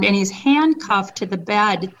and he's handcuffed to the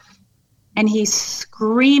bed, and he's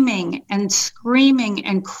screaming and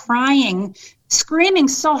crying, screaming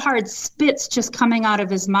so hard, spit's just coming out of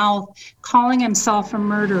his mouth, calling himself a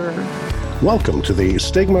murderer. Welcome to the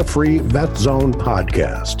Stigma-Free Vet Zone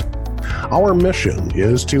podcast. Our mission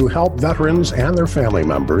is to help veterans and their family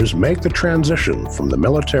members make the transition from the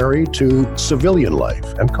military to civilian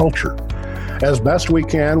life and culture. As best we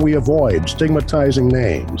can, we avoid stigmatizing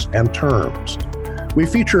names and terms. We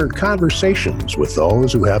feature conversations with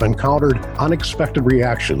those who have encountered unexpected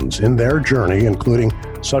reactions in their journey, including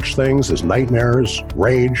such things as nightmares,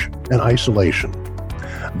 rage, and isolation.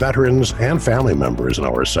 Veterans and family members in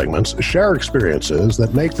our segments share experiences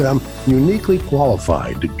that make them uniquely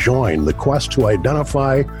qualified to join the quest to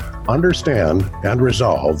identify, understand, and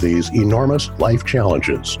resolve these enormous life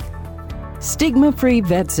challenges. Stigma-Free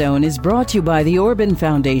Vet Zone is brought to you by the Orban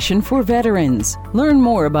Foundation for Veterans. Learn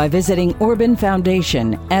more by visiting Orban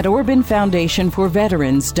Foundation at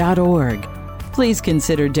orbanfoundationforveterans.org. Please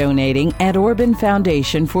consider donating at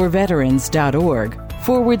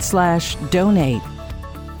orbanfoundationforveterans.org/donate.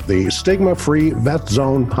 The Stigma-Free Vet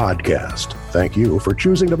Zone podcast. Thank you for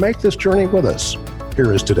choosing to make this journey with us.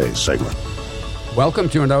 Here is today's segment. Welcome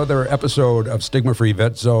to another episode of Stigma-Free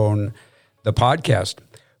Vet Zone, the podcast.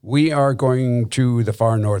 We are going to the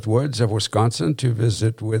far north woods of Wisconsin to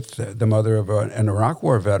visit with the mother of an Iraq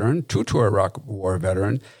War veteran, two-tour Iraq War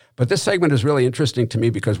veteran. But this segment is really interesting to me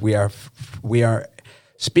because we are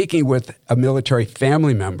speaking with a military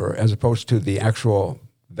family member as opposed to the actual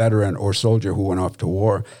veteran or soldier who went off to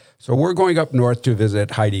war. So we're going up north to visit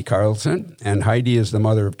Heidi Carlson, and Heidi is the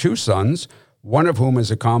mother of two sons, one of whom is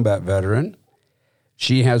a combat veteran.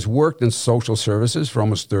 She has worked in social services for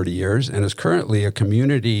almost 30 years and is currently a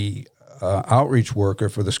community outreach worker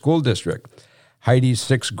for the school district. Heidi's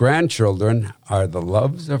 6 grandchildren are the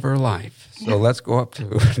loves of her life. So let's go up to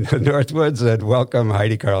the Northwoods and welcome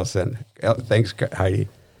Heidi Carlson. Thanks, Heidi.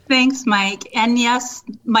 Thanks, Mike. And yes,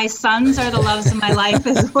 my sons are the loves of my life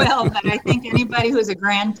as well, but I think anybody who's a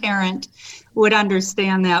grandparent would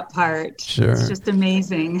understand that part. Sure. It's just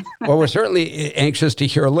amazing. Well, we're certainly anxious to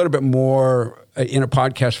hear a little bit more in a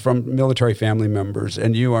podcast from military family members,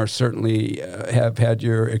 and you are certainly have had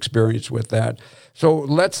your experience with that. So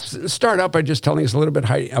let's start out by just telling us a little bit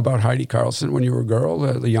about Heidi Carlson when you were a girl,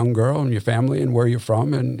 the young girl, and your family, and where you're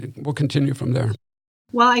from, and we'll continue from there.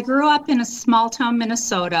 Well, I grew up in a small town,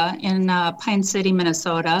 Minnesota, in Pine City,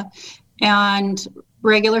 Minnesota, and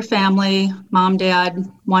regular family, mom, dad,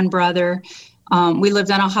 one brother. We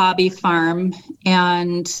lived on a hobby farm,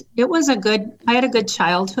 and I had a good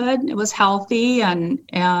childhood. It was healthy, and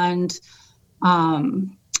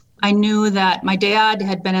I knew that my dad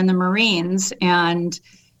had been in the Marines, and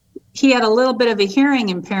he had a little bit of a hearing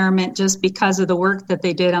impairment just because of the work that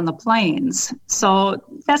they did on the planes. So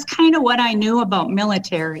that's kind of what I knew about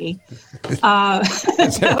military.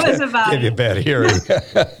 That was about give you bad hearing.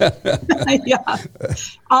 Yeah.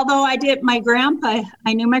 Although I knew my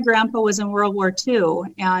grandpa was in World War II,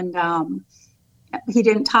 and he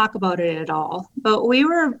didn't talk about it at all. But we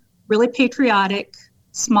were really patriotic,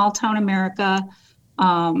 small town America,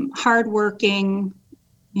 hardworking,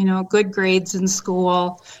 good grades in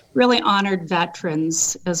school, really honored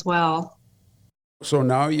veterans as well. So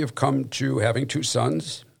now you've come to having 2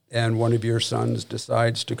 sons, and one of your sons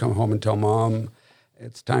decides to come home and tell mom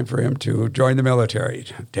it's time for him to join the military.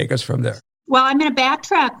 Take us from there. Well, I'm going to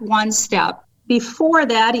backtrack one step. Before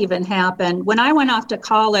that even happened, when I went off to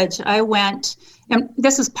college, and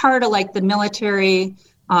this is part of like the military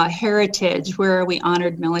heritage where we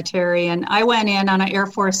honored military, and I went in on an Air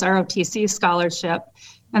Force ROTC scholarship.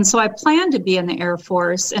 And so I planned to be in the Air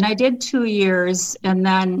Force, and I did 2 years and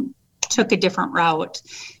then took a different route.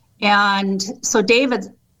 And so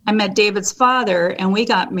I met David's father, and we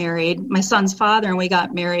got married, my son's father, and we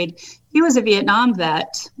got married. He was a Vietnam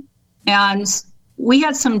vet, and we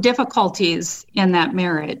had some difficulties in that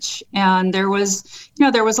marriage. And there was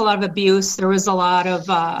a lot of abuse. There was a lot of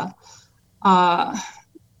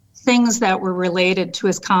things that were related to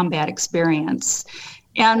his combat experience.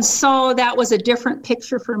 And so that was a different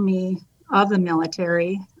picture for me of the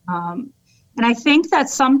military. And I think that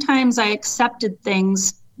sometimes I accepted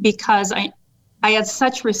things because I had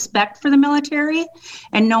such respect for the military,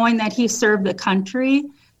 and knowing that he served the country,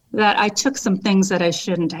 that I took some things that I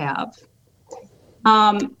shouldn't have.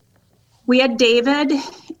 We had David,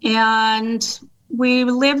 and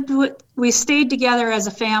we stayed together as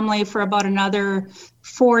a family for about another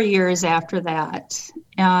 4 years after that.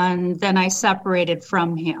 And then I separated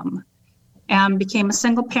from him and became a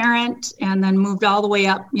single parent, and then moved all the way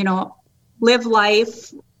up, live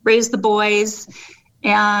life, raise the boys.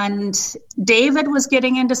 And David was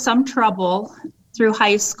getting into some trouble through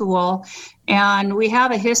high school. And we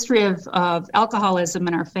have a history of alcoholism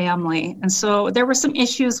in our family. And so there were some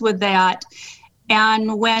issues with that.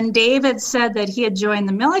 And when David said that he had joined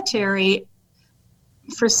the military,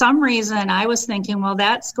 for some reason, I was thinking, well,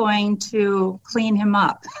 that's going to clean him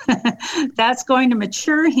up. That's going to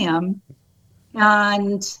mature him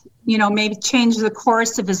and, maybe change the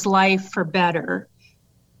course of his life for better.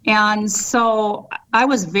 And so I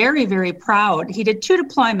was very, very proud. He did 2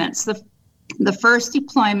 deployments. The first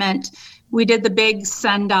deployment, we did the big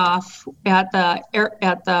send-off at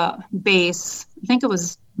the base. I think it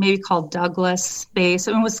was maybe called Douglas Base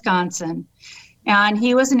in Wisconsin. And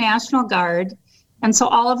he was a National Guard. And so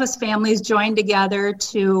all of us families joined together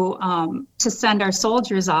to send our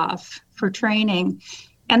soldiers off for training.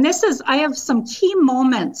 And I have some key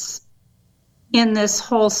moments in this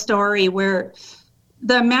whole story where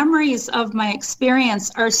the memories of my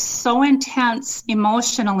experience are so intense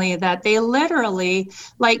emotionally that they literally,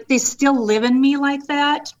 they still live in me like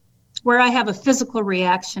that, where I have a physical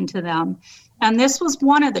reaction to them. And this was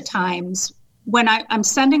one of the times when I'm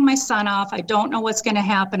sending my son off. I don't know what's going to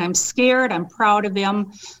happen. I'm scared. I'm proud of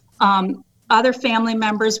him. Other family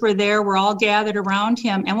members were there. We're all gathered around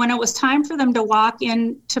him. And when it was time for them to walk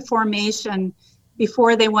into formation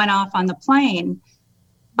before they went off on the plane,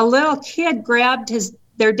 a little kid grabbed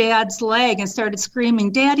their dad's leg and started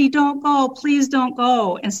screaming, "Daddy, don't go, please don't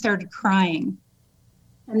go," and started crying.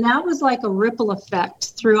 And that was like a ripple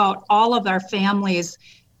effect throughout all of our families.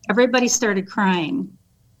 Everybody started crying.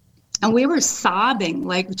 And we were sobbing,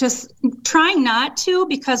 just trying not to,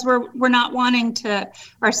 because we're not wanting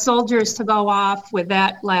our soldiers to go off with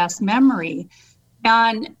that last memory.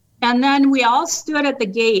 And then we all stood at the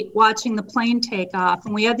gate watching the plane take off,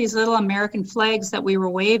 and we had these little American flags that we were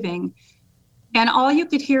waving. And all you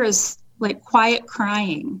could hear is quiet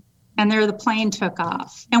crying. And there the plane took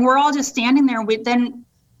off. And we're all just standing there. We didn't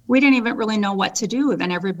even really know what to do.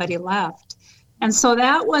 Then everybody left. And so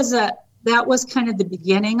that was kind of the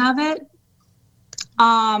beginning of it.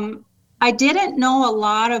 I didn't know a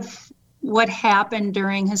lot of what happened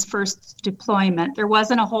during his first deployment. There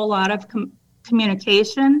wasn't a whole lot of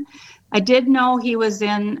communication. I did know he was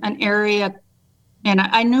in an area, and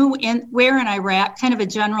I knew where in Iraq, kind of a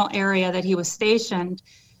general area that he was stationed.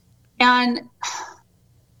 And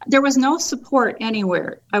there was no support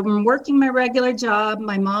anywhere. I'm working my regular job.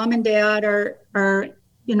 My mom and dad are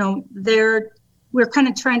we're kind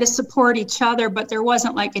of trying to support each other, but there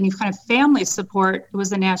wasn't any kind of family support. It was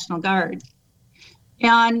the National Guard.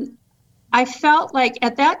 And I felt like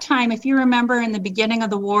at that time, if you remember in the beginning of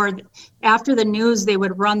the war, after the news, they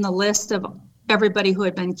would run the list of everybody who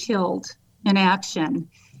had been killed in action.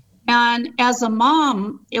 And as a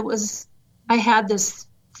mom, I had this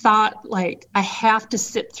thought, I have to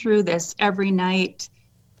sit through this every night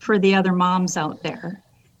for the other moms out there.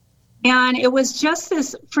 And it was just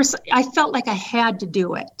I felt like I had to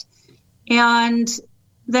do it. And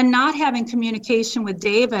then not having communication with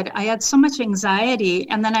David, I had so much anxiety.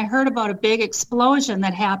 And then I heard about a big explosion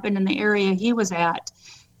that happened in the area he was at.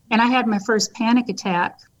 And I had my first panic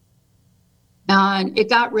attack. And it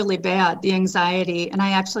got really bad, the anxiety. And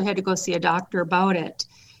I actually had to go see a doctor about it.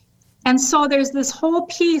 And so there's this whole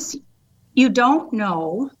piece you don't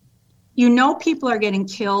know. You know people are getting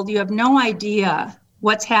killed. You have no idea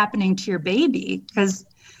what's happening to your baby, because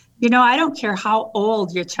I don't care how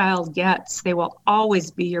old your child gets, they will always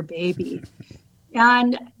be your baby.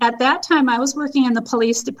 And at that time I was working in the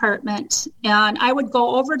police department, and I would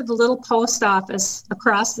go over to the little post office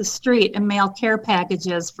across the street and mail care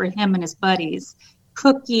packages for him and his buddies,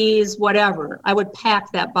 cookies, whatever. I would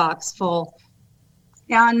pack that box full.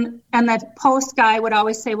 And the post guy would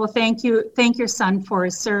always say, "Well, thank your son for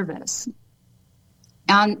his service."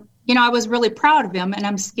 And I was really proud of him, and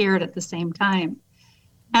I'm scared at the same time.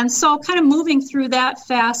 And so kind of moving through that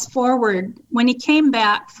fast forward, when he came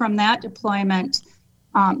back from that deployment,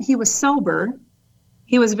 he was sober.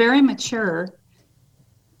 He was very mature.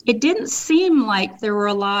 It didn't seem like there were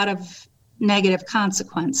a lot of negative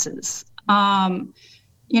consequences.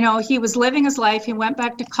 He was living his life. He went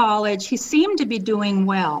back to college. He seemed to be doing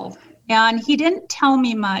well. And he didn't tell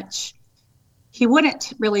me much. He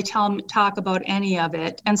wouldn't really talk about any of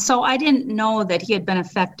it. And so I didn't know that he had been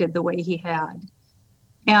affected the way he had.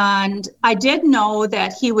 And I did know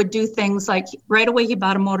that he would do things like right away he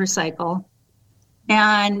bought a motorcycle,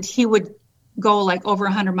 and he would go over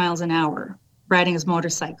 100 miles an hour riding his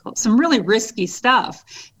motorcycle. Some really risky stuff.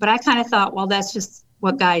 But I kind of thought, well, that's just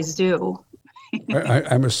what guys do.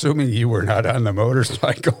 I'm assuming you were not on the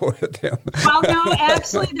motorcycle with him. Well, no,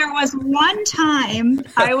 actually, there was one time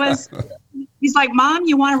I was He's like, Mom,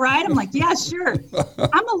 you want to ride? I'm like, yeah, sure.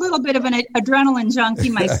 I'm a little bit of an adrenaline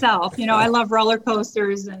junkie myself. I love roller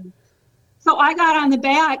coasters. And so I got on the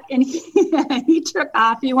back and he took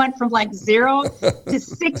off. He went from like 0 to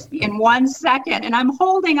 60 in 1 second. And I'm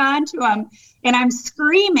holding on to him and I'm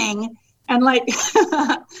screaming and like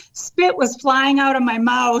spit was flying out of my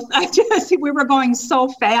mouth. We were going so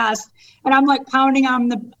fast and I'm like pounding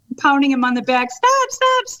him on the back.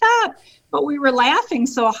 Stop. But we were laughing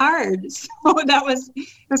so hard. So it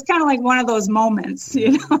was kind of like one of those moments,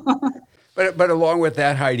 But along with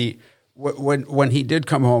that, Heidi, when he did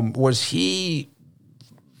come home, was he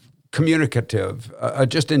communicative,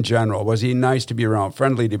 just in general? Was he nice to be around,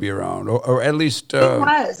 friendly to be around, or at least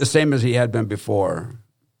the same as he had been before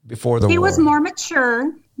the war? He was more mature.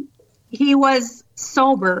 He was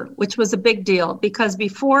sober, which was a big deal because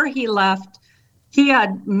before he left, he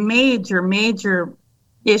had major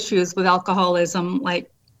issues with alcoholism,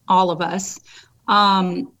 like all of us.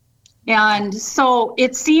 And so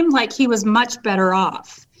it seemed like he was much better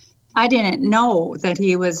off. I didn't know that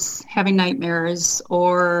he was having nightmares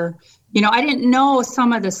or, I didn't know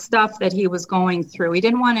some of the stuff that he was going through. He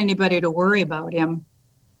didn't want anybody to worry about him.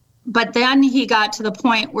 But then he got to the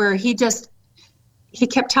point where he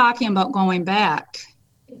kept talking about going back.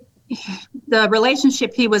 The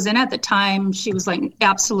relationship he was in at the time, she was like,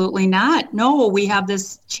 absolutely not. No, we have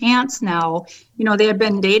this chance now. They had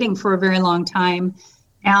been dating for a very long time.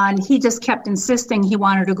 And he just kept insisting he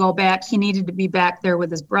wanted to go back. He needed to be back there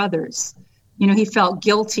with his brothers. He felt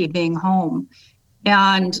guilty being home.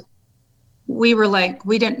 And we were like,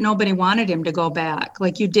 nobody wanted him to go back.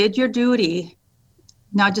 Like, you did your duty.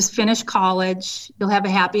 Now just finish college. You'll have a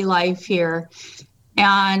happy life here.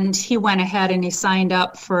 And he went ahead and he signed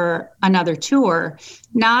up for another tour,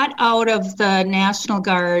 not out of the National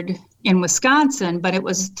Guard in Wisconsin, but it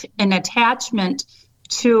was an attachment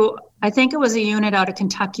to, I think it was a unit out of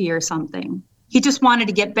Kentucky or something. He just wanted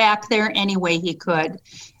to get back there any way he could.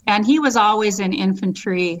 And he was always in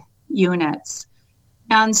infantry units.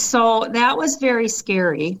 And so that was very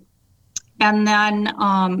scary. And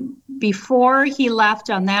then before he left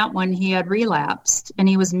on that one, he had relapsed and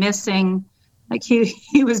he was missing. Like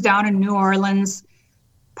he was down in New Orleans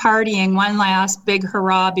partying one last big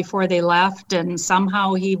hurrah before they left. And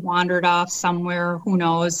somehow he wandered off somewhere, who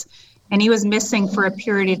knows. And he was missing for a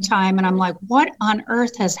period of time. And I'm like, what on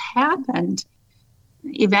earth has happened?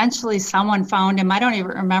 Eventually someone found him. I don't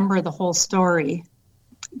even remember the whole story.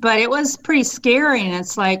 But it was pretty scary. And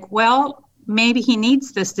it's like, well, maybe he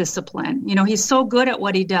needs this discipline. He's so good at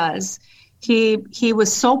what he does. He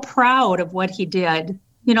was so proud of what he did.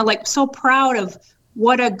 Like so proud of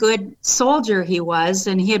what a good soldier he was,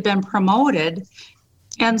 and he had been promoted.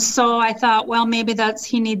 And so I thought, well, maybe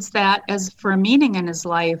he needs that as for a meaning in his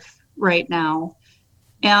life right now.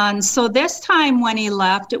 And so this time when he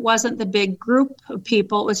left, it wasn't the big group of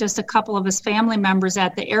people. It was just a couple of his family members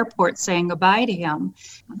at the airport saying goodbye to him.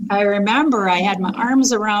 I remember I had my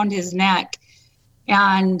arms around his neck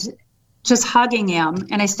and just hugging him,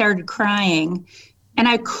 and I started crying. And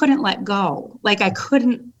I couldn't let go. Like I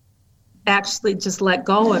couldn't actually just let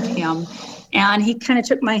go of him. And he kind of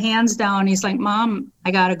took my hands down. He's like, Mom,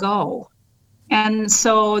 I got to go. And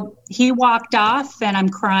so he walked off and I'm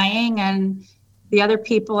crying. And the other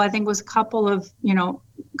people, I think was a couple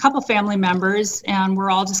family members, and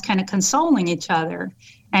we're all just kind of consoling each other.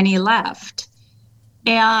 And he left.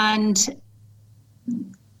 And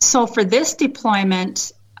so for this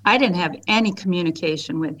deployment, I didn't have any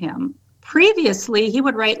communication with him. Previously, he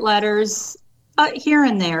would write letters here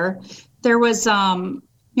and there. There was,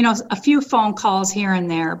 a few phone calls here and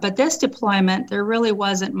there. But this deployment, there really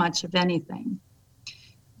wasn't much of anything.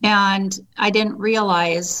 And I didn't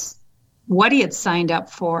realize what he had signed up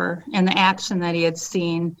for and the action that he had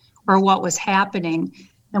seen or what was happening.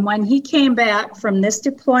 And when he came back from this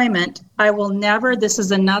deployment, this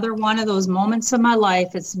is another one of those moments of my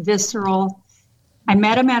life. It's visceral. I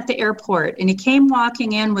met him at the airport, and he came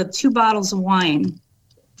walking in with 2 bottles of wine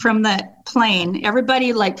from the plane.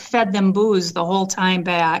 Everybody fed them booze the whole time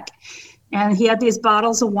back. And he had these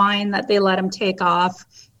bottles of wine that they let him take off.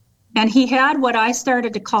 And he had what I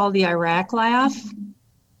started to call the Iraq laugh.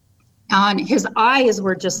 And his eyes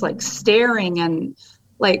were just staring and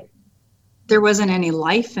there wasn't any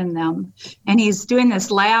life in them. And he's doing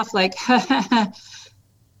this laugh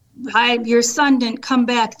your son didn't come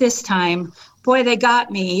back this time. Boy, they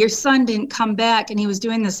got me. Your son didn't come back. And he was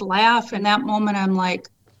doing this laugh. And that moment, I'm like,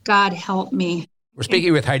 God help me. We're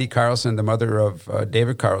speaking with Heidi Carlson, the mother of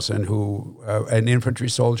David Carlson, who an infantry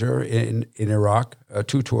soldier in Iraq,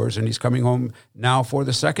 2 tours, and he's coming home now for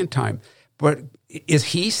the second time. But is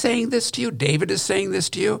he saying this to you? David is saying this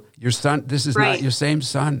to you? Your son, this is not your same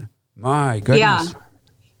son. My goodness.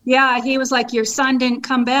 Yeah, he was like, your son didn't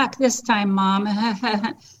come back this time, Mom.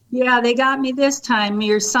 Yeah, they got me this time.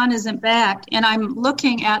 Your son isn't back. And I'm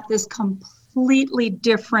looking at this completely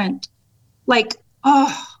different, like,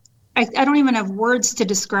 I don't even have words to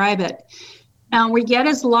describe it. And we get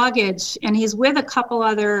his luggage, and he's with a couple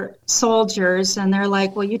other soldiers, and they're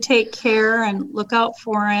like, well, you take care and look out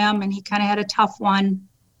for him. And he kind of had a tough one.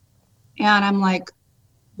 And I'm like,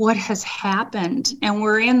 what has happened? And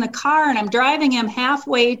we're in the car, and I'm driving him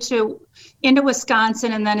halfway into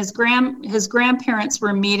Wisconsin, and then his grandparents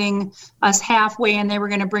were meeting us halfway, and they were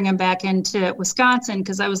going to bring him back into Wisconsin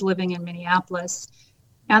because I was living in Minneapolis.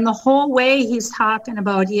 And the whole way he's talking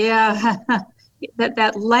about,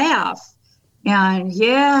 that laugh, and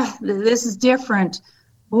this is different.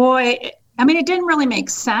 Boy, I mean, it didn't really make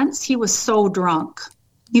sense. He was so drunk.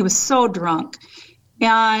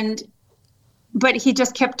 But he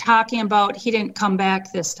just kept talking about he didn't come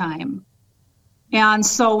back this time. And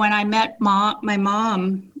so when I met my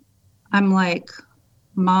mom, I'm like,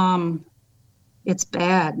 Mom, it's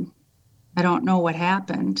bad. I don't know what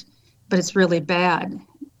happened, but it's really bad.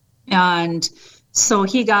 And so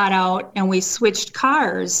he got out, and we switched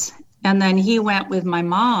cars, and then he went with my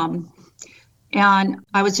mom. And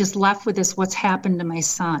I was just left with this, what's happened to my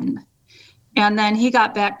son? And then he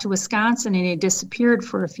got back to Wisconsin, and he disappeared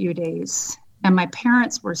for a few days. And my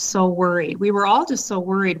parents were so worried. We were all just so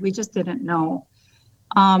worried. We just didn't know.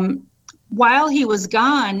 While he was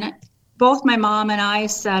gone, both my mom and I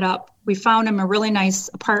we found him a really nice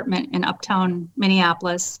apartment in uptown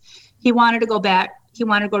Minneapolis. He wanted to go back. He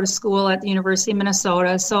wanted to go to school at the University of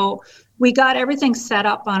Minnesota. So we got everything set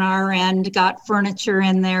up on our end, got furniture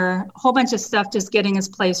in there, a whole bunch of stuff, just getting his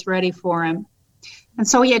place ready for him. And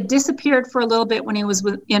so he had disappeared for a little bit when he was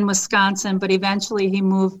in Wisconsin, but eventually he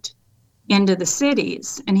moved into the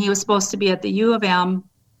cities, and he was supposed to be at the U of M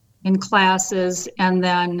in classes and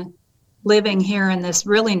then living here in this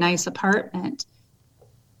really nice apartment.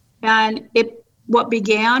 And what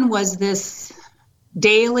began was this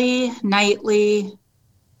daily, nightly,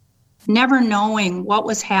 never knowing what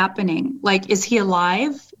was happening. Like, is he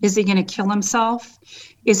alive? Is he going to kill himself?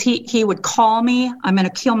 He would call me, I'm going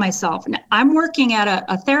to kill myself. And I'm working at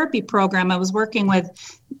a therapy program. I was working with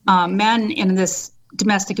men in this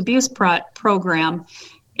domestic abuse program,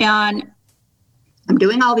 and I'm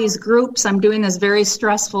doing all these groups. I'm doing this very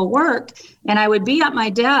stressful work, and I would be at my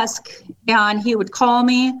desk, and he would call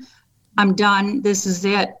me, I'm done, this is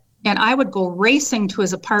it. And I would go racing to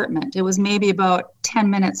his apartment. It was maybe about 10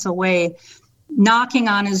 minutes away, knocking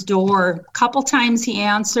on his door. A couple times he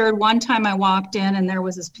answered. One time I walked in, and there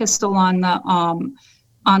was his pistol on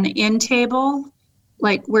the end table,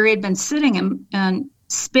 like where he'd been sitting and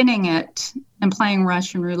spinning it and playing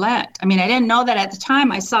Russian roulette. I mean, I didn't know that at the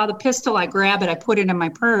time. I saw the pistol, I grab it, I put it in my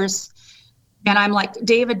purse, and I'm like,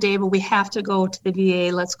 David, we have to go to the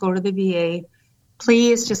VA. Let's go to the VA.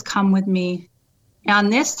 Please just come with me.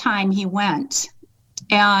 And this time he went,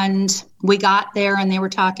 and we got there, and they were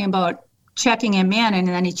talking about checking him in, and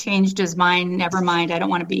then he changed his mind. Never mind, I don't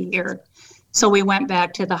want to be here. So we went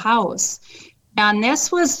back to the house. And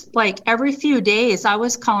this was like every few days, I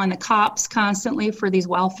was calling the cops constantly for these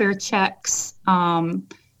welfare checks. I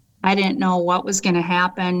didn't know what was going to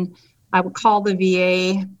happen. I would call the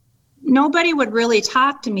VA. Nobody would really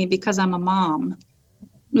talk to me because I'm a mom.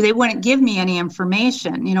 They wouldn't give me any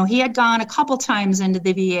information. You know, he had gone a couple times into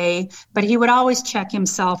the VA, but he would always check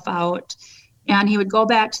himself out. And he would go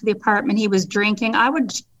back to the apartment. He was drinking. I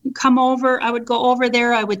would come over. I would go over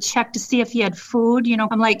there. I would check to see if he had food. You know,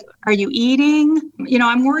 I'm like, are you eating? You know,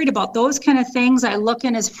 I'm worried about those kind of things. I look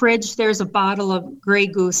in his fridge. There's a bottle of Grey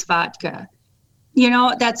Goose vodka. You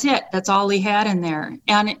know, that's it. That's all he had in there.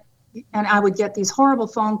 And I would get these horrible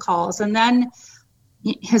phone calls. And then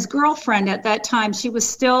his girlfriend at that time, she was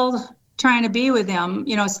still trying to be with him,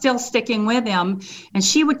 you know, still sticking with him. And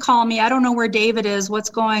she would call me, I don't know where David is, what's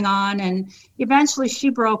going on. And eventually she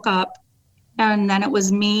broke up. And then it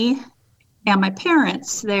was me and my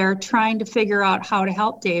parents there trying to figure out how to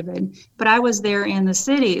help David. But I was there in the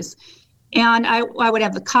cities. And I would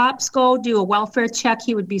have the cops go do a welfare check.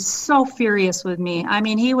 He would be so furious with me. I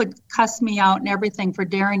mean, he would cuss me out and everything for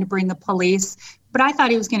daring to bring the police. But I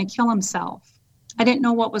thought he was going to kill himself. I didn't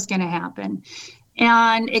know what was going to happen.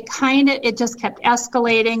 And it just kept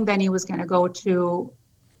escalating. Then he was going to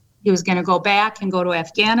go back and go to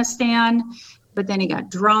Afghanistan. But then he got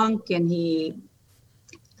drunk and he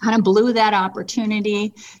kind of blew that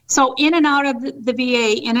opportunity. So in and out of the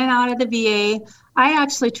VA, I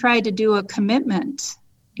actually tried to do a commitment.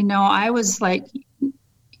 You know, I was like,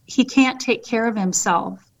 he can't take care of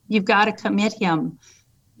himself. You've got to commit him.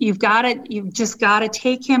 You've just got to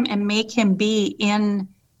take him and make him be in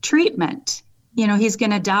treatment. He's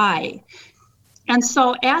going to die. And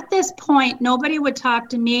so at this point, nobody would talk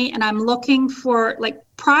to me, and I'm looking for,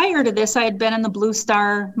 prior to this, I had been in the Blue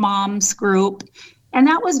Star Moms group, and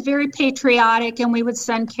that was very patriotic, and we would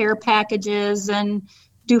send care packages and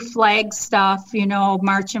do flag stuff,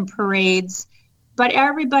 march in parades. But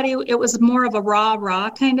everybody, it was more of a rah-rah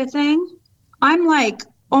kind of thing. I'm like,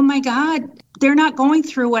 oh my God, they're not going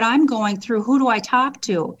through what I'm going through. Who do I talk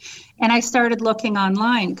to? And I started looking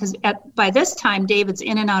online because by this time, David's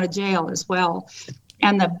in and out of jail as well.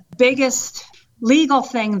 And the biggest legal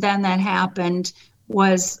thing then that happened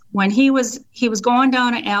was when he was going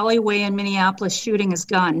down an alleyway in Minneapolis shooting his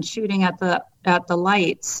gun, shooting at the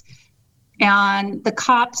lights. And the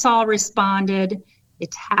cops all responded. They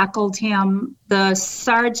tackled him. The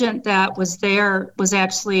sergeant that was there was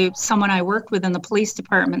actually someone I worked with in the police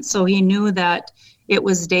department, so he knew that it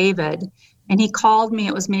was David. And he called me.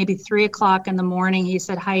 It was maybe 3:00 in the morning. He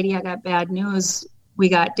said, Heidi, I got bad news. We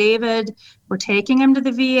got David. We're taking him to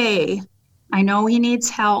the VA. I know he needs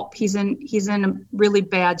help. He's in a really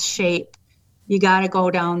bad shape. You got to go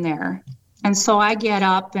down there. And so I get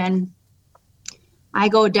up and I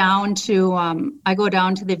go down to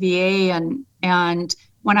the VA, and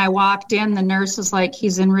when I walked in, the nurse was like,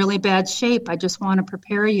 he's in really bad shape. I just want to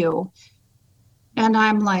prepare you. And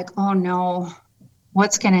I'm like, oh no,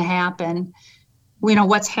 what's going to happen?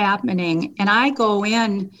 What's happening? And I go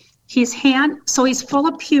in, so he's full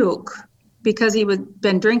of puke because he had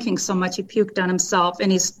been drinking so much, he puked on himself,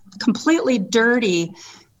 and he's completely dirty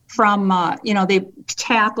from, they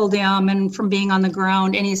tackled him and from being on the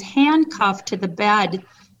ground, and he's handcuffed to the bed,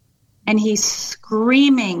 and he's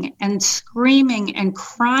screaming and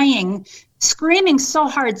crying, screaming so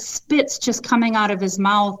hard, spit's just coming out of his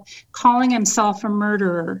mouth, calling himself a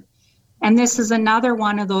murderer. And this is another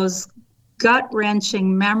one of those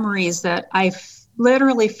gut-wrenching memories that I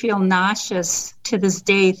literally feel nauseous to this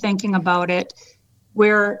day thinking about it,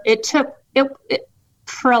 where it took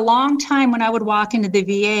for a long time. When I would walk into the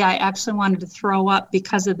VA, I actually wanted to throw up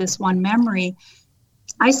because of this one memory.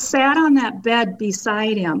 I sat on that bed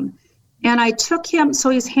beside him, and I took him, so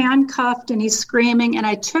he's handcuffed and he's screaming, and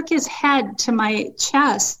I took his head to my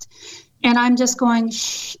chest, and I'm just going,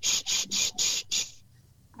 shh, shh, shh, shh, shh.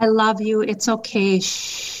 I love you. It's okay.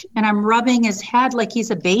 Shh. And I'm rubbing his head like he's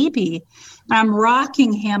a baby. And I'm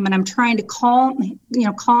rocking him, and I'm trying to calm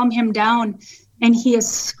him down. And he is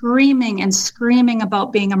screaming and screaming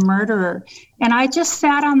about being a murderer. And I just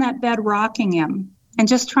sat on that bed rocking him and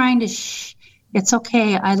just trying to, shh, it's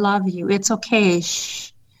okay. I love you. It's okay.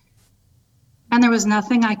 Shh. And there was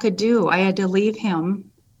nothing I could do. I had to leave him.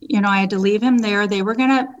 I had to leave him there. They were going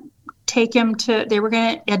to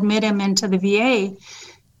admit him into the VA.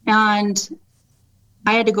 And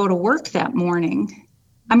I had to go to work that morning.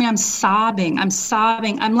 I mean, I'm sobbing.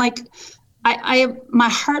 I'm like, my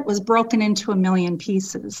heart was broken into a million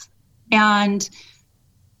pieces. And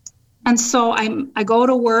so I go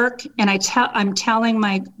to work, and I'm telling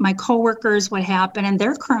my coworkers what happened, and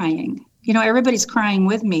they're crying. Everybody's crying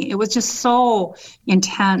with me. It was just so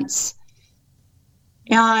intense.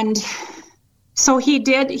 And so he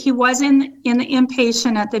was in the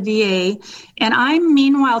inpatient at the VA, and I'm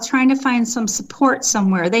meanwhile trying to find some support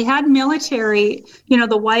somewhere. They had military,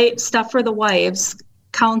 the white stuff for the wives,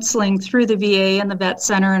 counseling through the VA and the vet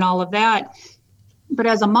center and all of that. But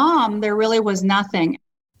as a mom, there really was nothing.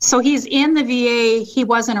 So he's in the VA. He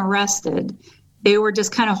wasn't arrested. They were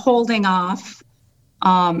just kind of holding off.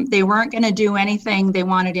 They weren't going to do anything. They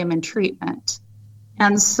wanted him in treatment.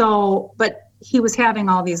 And so, but he was having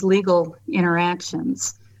all these legal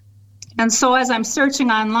interactions. And so as I'm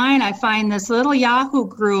searching online, I find this little Yahoo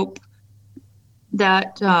group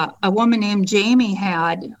that a woman named Jamie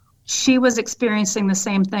had. She was experiencing the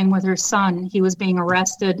same thing with her son. He was being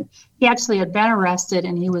arrested. He actually had been arrested,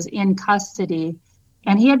 and he was in custody.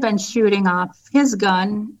 And he had been shooting off his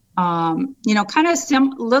gun, kind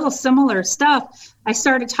of little similar stuff. I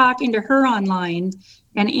started talking to her online,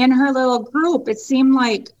 and in her little group, it seemed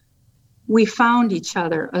like we found each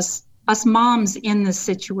other, us moms in this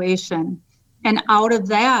situation. And out of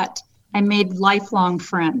that, I made lifelong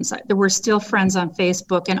friends. There were still friends on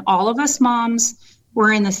Facebook, and all of us moms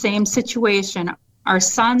were in the same situation. Our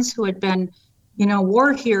sons, who had been,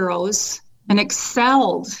 war heroes and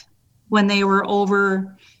excelled when they were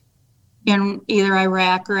over in either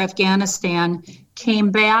Iraq or Afghanistan,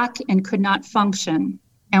 came back and could not function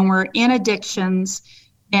and were in addictions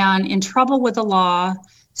and in trouble with the law.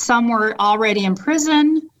 Some were already in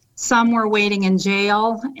prison. Some were waiting in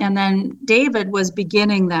jail. And then David was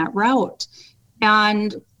beginning that route.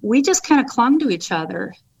 And we just kind of clung to each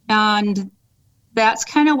other. And that's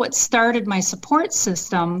kind of what started my support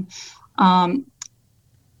system.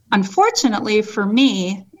 Unfortunately for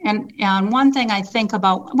me, and one thing I think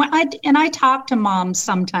about, I talk to moms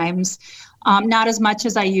sometimes, not as much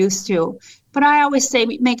as I used to, but I always say,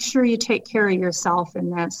 make sure you take care of yourself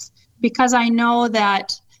in this, because I know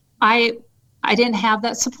that I didn't have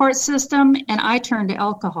that support system, and I turned to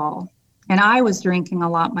alcohol, and I was drinking a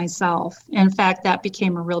lot myself. In fact, that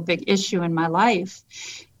became a real big issue in my life.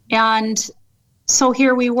 And so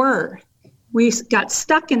here we were. We got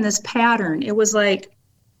stuck in this pattern. It was like,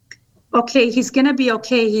 okay, he's going to be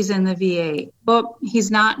okay. He's in the VA. But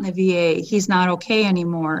he's not in the VA. He's not okay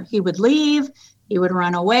anymore. He would leave. He would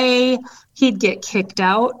run away. He'd get kicked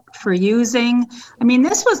out for using. I mean,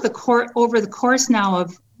 this was over the course now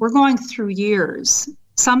of, we're going through years.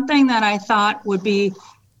 Something that I thought would be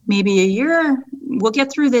maybe a year. We'll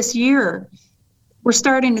get through this year. We're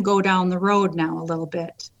starting to go down the road now a little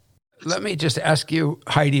bit. Let me just ask you,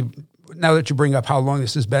 Heidi, now that you bring up how long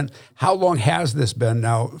this has been, how long has this been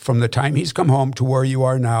now from the time he's come home to where you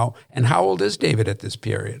are now? And how old is David at this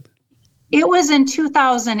period? It was in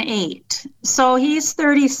 2008. So he's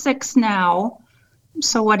 36 now.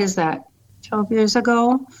 So what is that? 12 years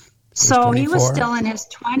ago? So he was still in his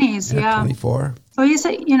 20s. Yeah. 24. So he's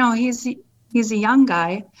a young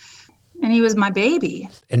guy, and he was my baby.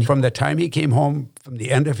 And from the time he came home, from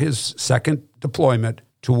the end of his second deployment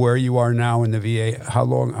to where you are now in the VA, how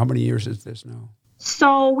many years is this now?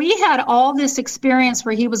 So we had all this experience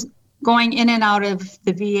where he was going in and out of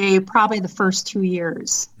the VA probably the first 2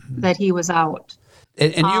 years that he was out.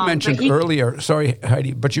 And you mentioned earlier, sorry,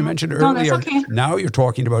 Heidi, but you mentioned earlier, that's okay. Now you're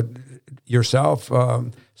talking about yourself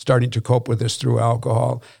starting to cope with this through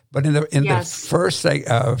alcohol. But in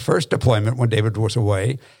the first deployment, when David was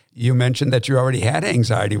away, you mentioned that you already had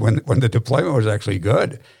anxiety when the deployment was actually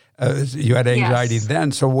good. You had anxiety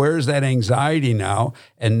then. So where's that anxiety now?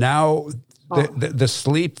 And now the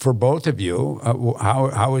sleep for both of you,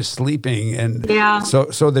 how is sleeping? And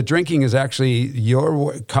so the drinking is actually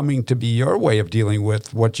coming to be your way of dealing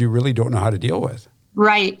with what you really don't know how to deal with.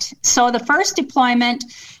 Right. So the first deployment,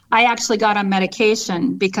 I actually got on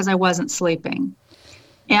medication because I wasn't sleeping.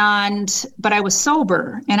 But I was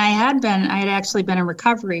sober, and I had actually been in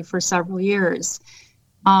recovery for several years.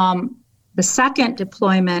 The second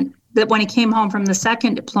deployment, that when he came home from the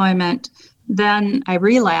second deployment, then I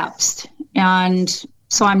relapsed. And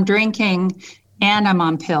so I'm drinking and I'm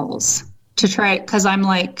on pills to try, because I'm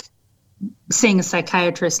like seeing a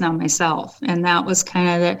psychiatrist now myself. And that was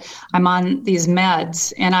kind of I'm on these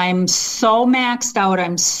meds and I'm so maxed out.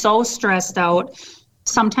 I'm so stressed out.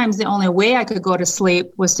 Sometimes the only way I could go to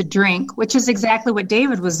sleep was to drink, which is exactly what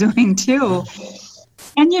David was doing too.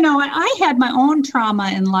 And, I had my own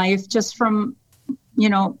trauma in life just from,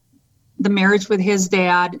 the marriage with his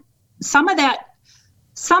dad. Some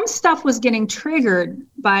stuff was getting triggered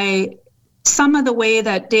by some of the way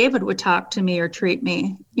that David would talk to me or treat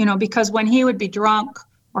me, because when he would be drunk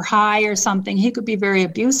or high or something, he could be very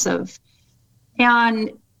abusive.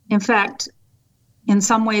 And in fact, in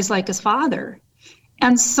some ways like his father.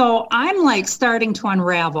 And so I'm like starting to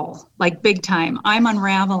unravel, like big time. I'm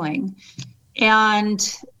unraveling. And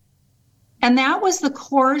that was the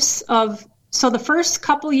course of, so the first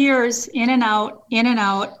couple years in and out.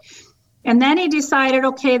 And then he decided,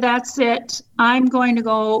 okay, that's it. I'm going to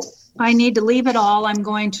go, I need to leave it all. I'm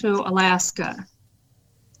going to Alaska.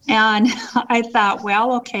 And I thought,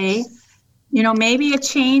 well, okay, maybe a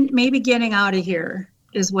change, maybe getting out of here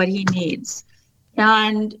is what he needs.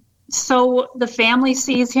 And so the family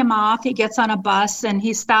sees him off. He gets on a bus and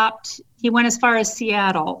he went as far as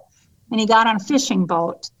Seattle and he got on a fishing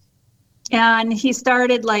boat. And he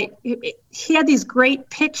started he had these great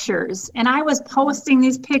pictures and I was posting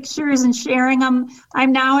these pictures and sharing them. I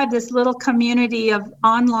now have this little community of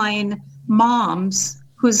online moms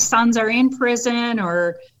whose sons are in prison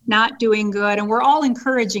or not doing good. And we're all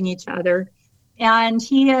encouraging each other. And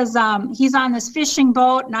he's on this fishing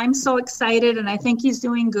boat and I'm so excited and I think he's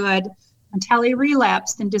doing good until he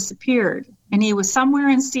relapsed and disappeared. And he was somewhere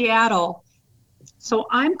in Seattle. So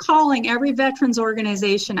I'm calling every veterans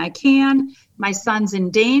organization I can. My son's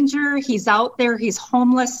in danger. He's out there. He's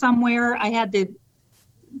homeless somewhere. I had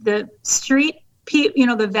the street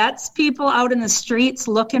people, the vets people out in the streets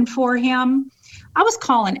looking for him. I was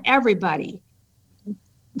calling everybody.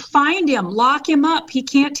 Find him, lock him up. He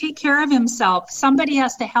can't take care of himself. Somebody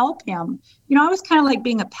has to help him. I was kind of like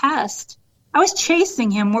being a pest. I was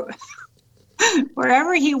chasing him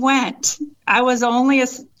wherever he went. I was only a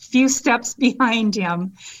few steps behind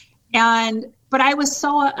him. But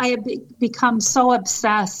I had become so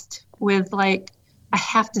obsessed with like, I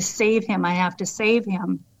have to save him.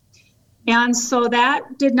 And so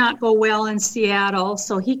that did not go well in Seattle.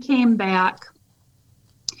 So he came back,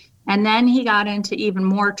 and then he got into even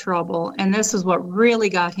more trouble. And this is what really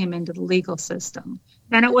got him into the legal system.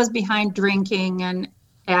 And it was behind drinking and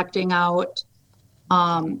acting out.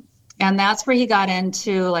 And that's where he got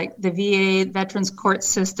into like the VA Veterans Court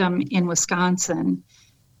system in Wisconsin.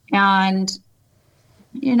 And,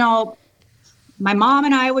 you know, my mom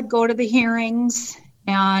and I would go to the hearings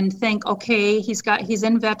and think, okay, he's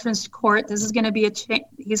in Veterans Court. This is going to be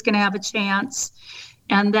he's going to have a chance.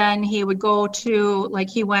 And then he would go to, like,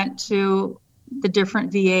 he went to the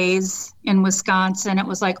different VAs in Wisconsin. It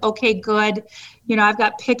was like, okay, good. You know, I've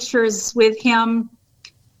got pictures with him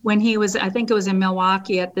when he was, I think it was in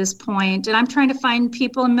Milwaukee at this point. And I'm trying to find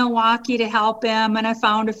people in Milwaukee to help him. And I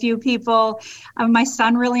found a few people. My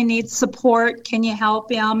son really needs support. Can you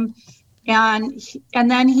help him? And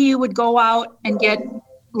then he would go out and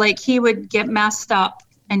he would get messed up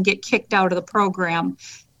and get kicked out of the program.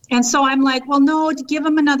 And so I'm like, well, no, to give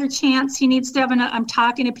him another chance. He needs to have I'm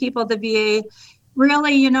talking to people at the VA.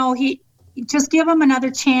 Really, you know, just give him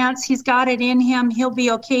another chance. He's got it in him. He'll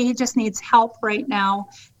be okay. He just needs help right now.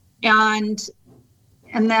 And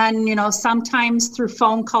then, you know, sometimes through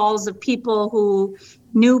phone calls of people who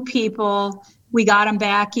knew people, we got him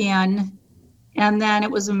back in. And then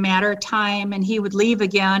it was a matter of time, and he would leave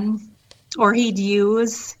again, or he'd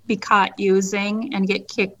be caught using and get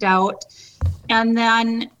kicked out. And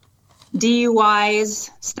then DUIs,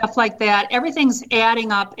 stuff like that. Everything's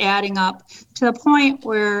adding up to the point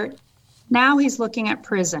where now he's looking at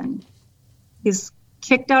prison. He's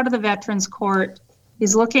kicked out of the Veterans Court.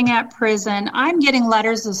 He's looking at prison. I'm getting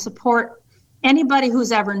letters of support. Anybody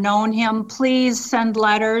who's ever known him, please send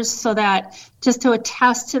letters so that just to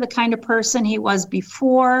attest to the kind of person he was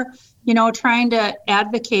before, you know, trying to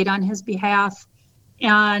advocate on his behalf.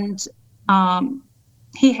 And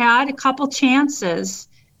he had a couple chances,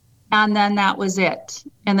 and then that was it.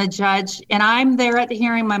 And the judge, and I'm there at the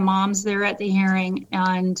hearing, my mom's there at the hearing,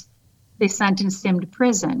 and they sentenced him to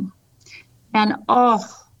prison. And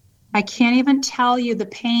I can't even tell you the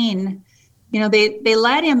pain. You know, they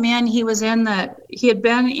let him in. He had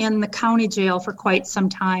been in the county jail for quite some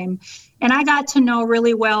time. And I got to know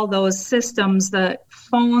really well those systems, the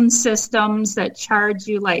phone systems that charge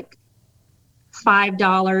you like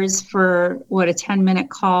 $5 for a 10-minute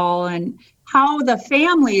call, and how the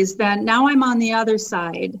families then, now I'm on the other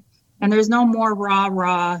side, and there's no more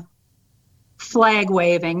rah flag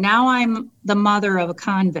waving. Now I'm the mother of a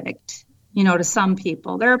convict, you know, to some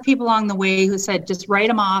people. There are people along the way who said, just write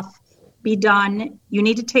him off. Be done. You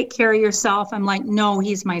need to take care of yourself. I'm like, no,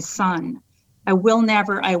 he's my son. I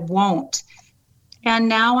won't. And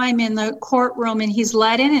now I'm in the courtroom, and he's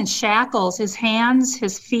let in shackles, his hands,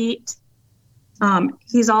 his feet.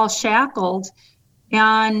 He's all shackled.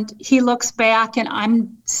 And he looks back, and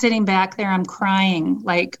I'm sitting back there, I'm crying,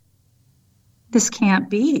 like, this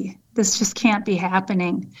can't be. This just can't be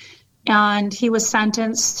happening. And he was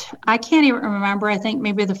sentenced, I can't even remember, I think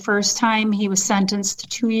maybe the first time he was sentenced to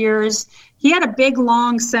 2 years. He had a big,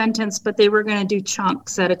 long sentence, but they were going to do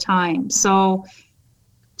chunks at a time. So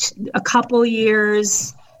a couple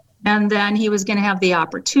years, and then he was going to have the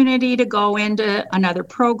opportunity to go into another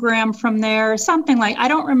program from there, something like, I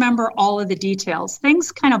don't remember all of the details.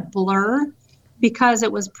 Things kind of blur because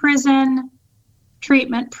it was prison,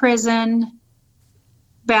 treatment, prison,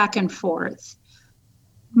 back and forth.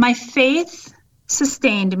 My faith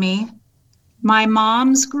sustained me. My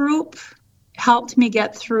mom's group helped me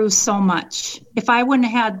get through so much. If I wouldn't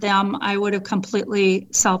have had them, I would have completely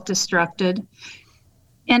self-destructed.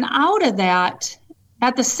 And out of that,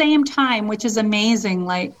 at the same time, which is amazing,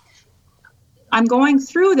 like, I'm going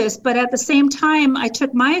through this, but at the same time, I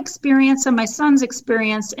took my experience and my son's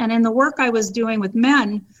experience, and in the work I was doing with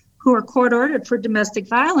men who are court-ordered for domestic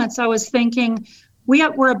violence, I was thinking,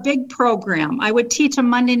 we're a big program. I would teach a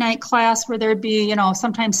Monday night class where there'd be, you know,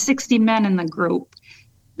 sometimes 60 men in the group.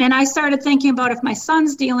 And I started thinking about, if my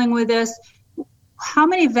son's dealing with this, how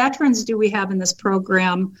many veterans do we have in this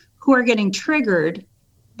program who are getting triggered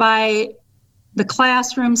by the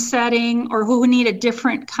classroom setting or who need a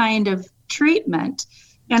different kind of treatment?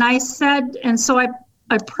 And I said, and so I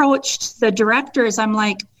approached the directors. I'm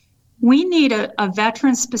like, we need a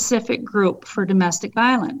veteran-specific group for domestic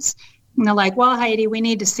violence. And they're like, well, Heidi, we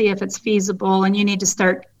need to see if it's feasible, and you need to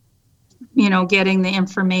start, you know, getting the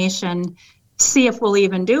information, see if we'll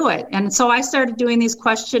even do it. And so I started doing these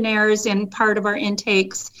questionnaires in part of our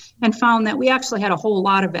intakes and found that we actually had a whole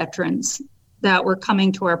lot of veterans that were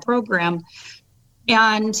coming to our program.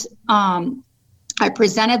 And I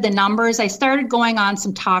presented the numbers. I started going on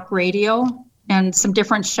some talk radio and some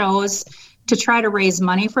different shows to try to raise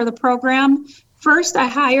money for the program. First, I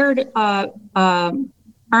hired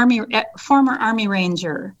former Army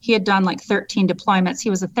Ranger. He had done like 13 deployments. He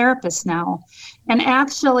was a therapist now. And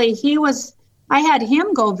actually I had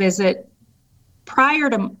him go visit prior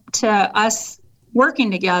to us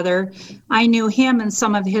working together. I knew him and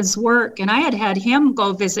some of his work, and I had him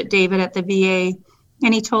go visit David at the VA.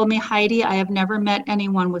 And he told me, Heidi, I have never met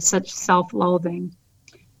anyone with such self-loathing.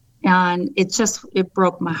 And it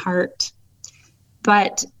broke my heart.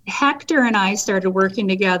 But Hector and I started working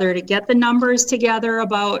together to get the numbers together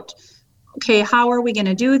about, okay, how are we going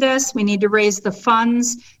to do this? We need to raise the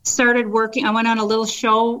funds. Started working. I went on a little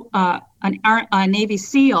show, a Navy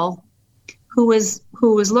SEAL who was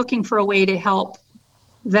looking for a way to help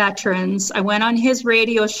veterans. I went on his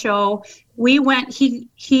radio show.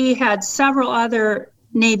 He had several other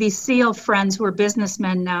Navy SEAL friends who are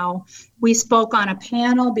businessmen now. We spoke on a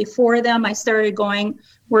panel before them. I started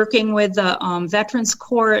working with the Veterans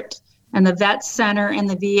Court and the Vet Center and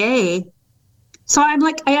the VA. So I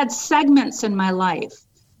had segments in my life.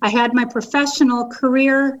 I had my professional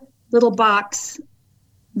career little box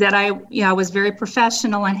that I was very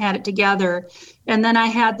professional and had it together. And then I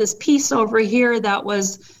had this piece over here that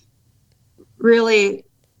was really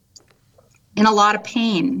in a lot of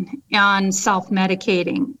pain and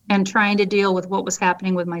self-medicating and trying to deal with what was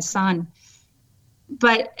happening with my son.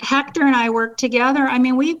 But Hector and I worked together. I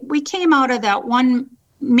mean, we came out of that one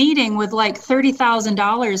meeting with like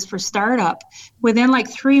 $30,000 for startup. Within like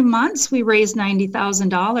 3 months, we raised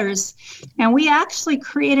 $90,000. And we actually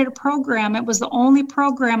created a program. It was the only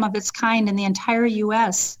program of its kind in the entire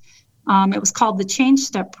U.S. It was called the Change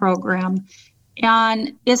Step Program.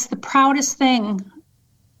 And it's the proudest thing.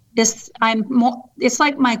 It's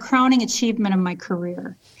like my crowning achievement of my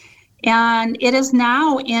career. And it is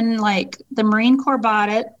now in like the Marine Corps bought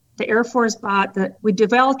it, the Air Force bought that. We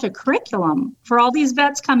developed a curriculum for all these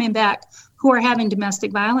vets coming back who are having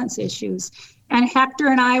domestic violence issues. And Hector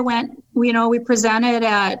and I went, we presented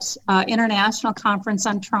at International Conference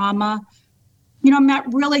on Trauma, met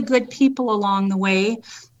really good people along the way.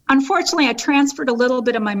 Unfortunately, I transferred a little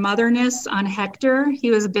bit of my motherness on Hector.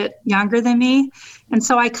 He was a bit younger than me. And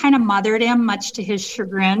so I kind of mothered him, much to his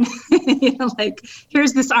chagrin. Like,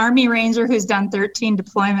 here's this Army Ranger who's done 13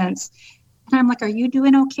 deployments. And I'm like, are you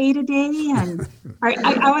doing okay today? And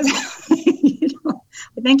I was,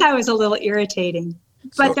 I think I was a little irritating.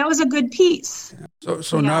 But that was a good piece.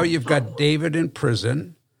 So now you've got David in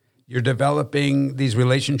prison. You're developing these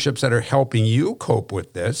relationships that are helping you cope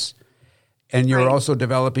with this. And you're also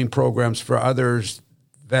developing programs for others,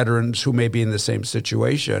 veterans who may be in the same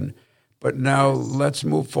situation. But now let's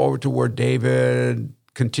move forward to where David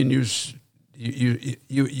continues.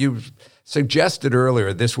 You suggested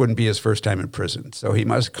earlier this wouldn't be his first time in prison. So he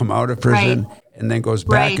must come out of prison and then goes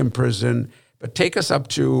back in prison. But take us up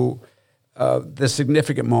to the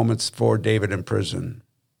significant moments for David in prison.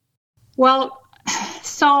 Well,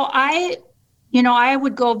 so I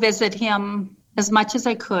would go visit him as much as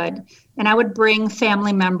I could, and I would bring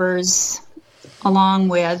family members along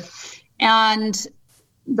with. And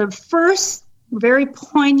the first very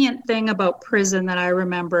poignant thing about prison that I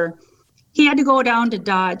remember, he had to go down to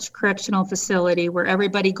Dodge Correctional Facility where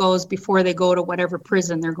everybody goes before they go to whatever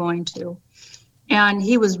prison they're going to. And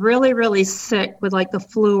he was really, really sick with like the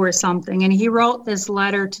flu or something. And he wrote this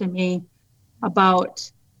letter to me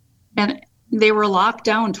and they were locked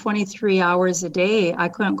down 23 hours a day. I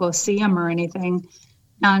couldn't go see him or anything.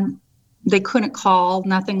 And they couldn't call,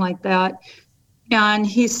 nothing like that. And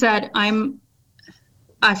he said,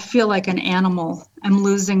 I feel like an animal. I'm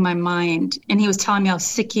losing my mind. And he was telling me how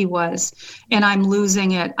sick he was. And I'm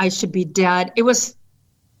losing it. I should be dead.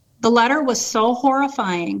 The letter was so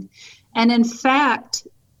horrifying. And in fact,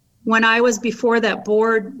 when I was before that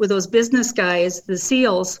board with those business guys, the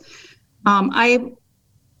SEALs,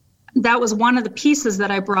 that was one of the pieces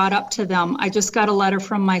that I brought up to them. I just got a letter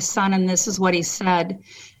from my son, and this is what he said.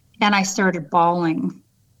 And I started bawling.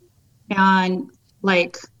 And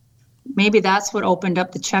maybe that's what opened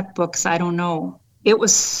up the checkbooks. I don't know. It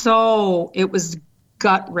was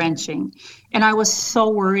gut-wrenching. And I was so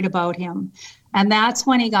worried about him. And that's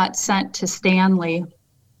when he got sent to Stanley.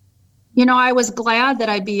 I was glad that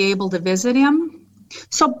I'd be able to visit him.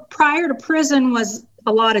 So prior to prison was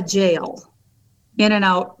a lot of jail. In and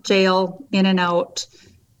out, jail, in and out.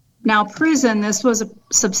 Now prison, this was a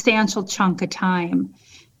substantial chunk of time.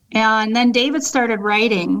 And then David started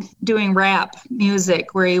doing rap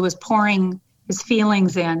music where he was pouring his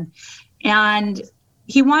feelings in. And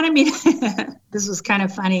he wanted me to, this was kind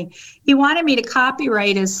of funny. He wanted me to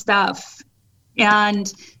copyright his stuff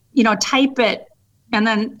and, type it and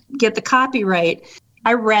then get the copyright.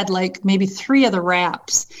 I read like maybe 3 of the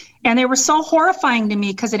raps, and they were so horrifying to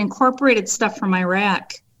me because it incorporated stuff from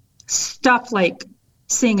Iraq, stuff like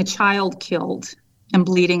seeing a child killed and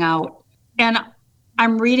bleeding out. And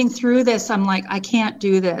I'm reading through this. I'm like, I can't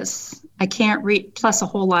do this. I can't read, plus a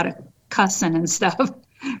whole lot of cussing and stuff.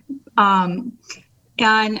 And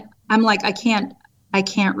I'm like, I can't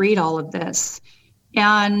read all of this.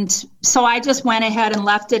 And so I just went ahead and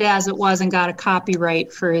left it as it was and got a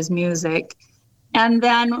copyright for his music. And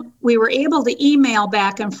then we were able to email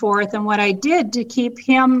back and forth. And what I did to keep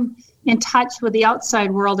him in touch with the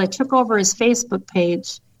outside world, I took over his Facebook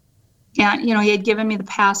page. And, he had given me the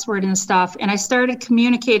password and stuff. And I started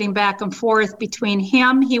communicating back and forth between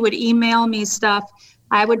him. He would email me stuff.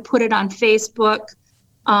 I would put it on Facebook.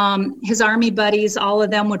 His Army buddies, all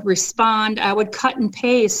of them would respond. I would cut and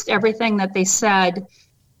paste everything that they said,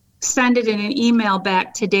 send it in an email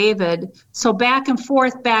back to David. So back and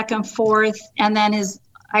forth. And then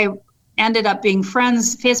I ended up being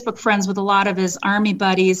Facebook friends with a lot of his Army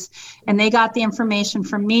buddies. And they got the information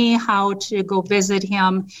from me, how to go visit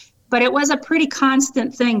him. But it was a pretty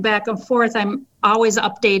constant thing back and forth. I'm always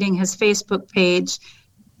updating his Facebook page.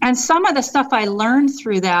 And some of the stuff I learned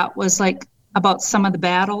through that was like about some of the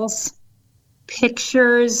battles,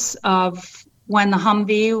 pictures of when the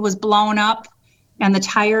Humvee was blown up and the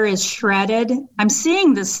tire is shredded. I'm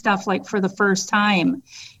seeing this stuff like for the first time.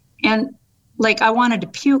 And like, I wanted to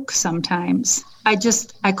puke sometimes. I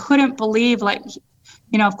couldn't believe, like,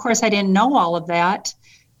 of course I didn't know all of that,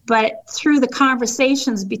 but through the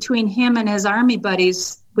conversations between him and his Army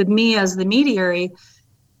buddies with me as the mediary,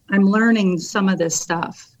 I'm learning some of this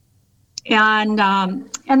stuff. And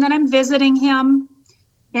then I'm visiting him,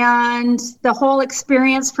 and the whole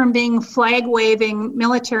experience from being flag-waving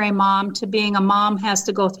military mom to being a mom has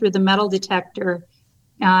to go through the metal detector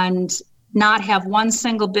and not have one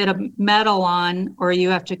single bit of metal on, or you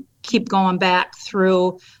have to keep going back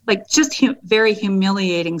through, like, just very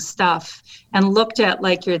humiliating stuff, and looked at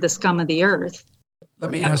like you're the scum of the earth.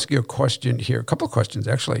 Let me ask you a question here, a couple of questions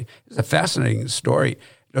actually. It's a fascinating story.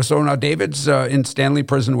 So now David's in Stanley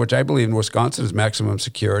Prison, which I believe in Wisconsin is maximum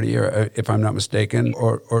security, or if I'm not mistaken,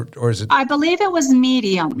 or is it? I believe it was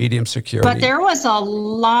medium. Medium security. But there was a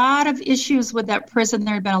lot of issues with that prison.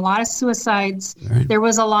 There had been a lot of suicides. Right. There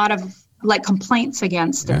was a lot of complaints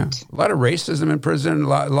against it. A lot of racism in prison,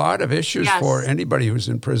 a lot of issues for anybody who's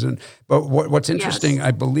in prison. But what's interesting,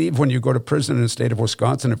 I believe when you go to prison in the state of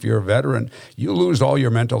Wisconsin, if you're a veteran, you lose all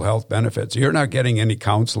your mental health benefits. You're not getting any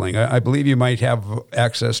counseling. I believe you might have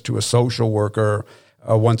access to a social worker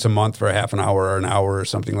once a month for a half an hour or an hour or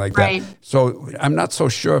something like that. So I'm not so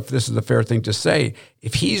sure if this is a fair thing to say.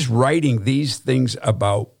 If he's writing these things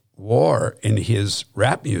about war in his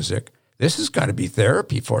rap music, this has got to be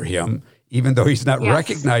therapy for him, even though he's not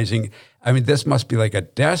recognizing. I mean, this must be like a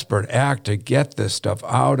desperate act to get this stuff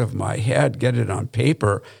out of my head, get it on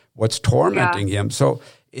paper, what's tormenting him. So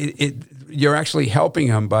you're actually helping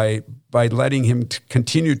him by letting him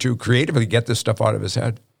continue to creatively get this stuff out of his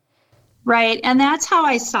head. Right. And that's how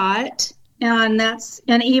I saw it. And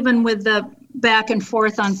even with the back and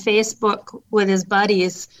forth on Facebook with his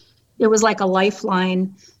buddies, it was like a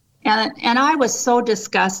lifeline. And I was so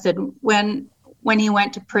disgusted when he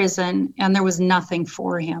went to prison and there was nothing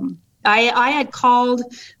for him. We had called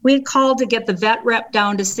to get the vet rep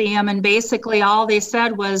down to see him, and basically all they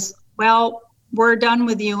said was, well, we're done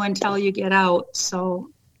with you until you get out.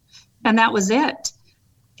 So, and that was it.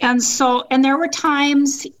 And there were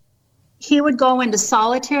times he would go into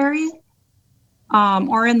solitary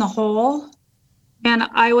or in the hole, and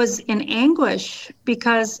I was in anguish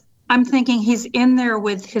because I'm thinking he's in there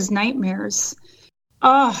with his nightmares.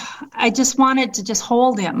 Oh, I just wanted to just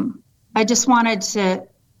hold him. I just wanted to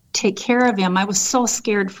take care of him. I was so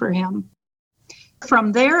scared for him.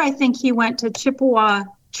 From there, I think he went to Chippewa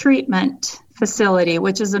Treatment Facility,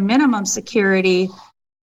 which is a minimum security.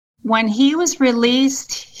 When he was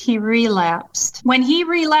released, he relapsed. When he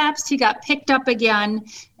relapsed, he got picked up again,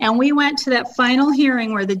 and we went to that final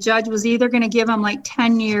hearing where the judge was either going to give him like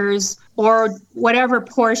 10 years or whatever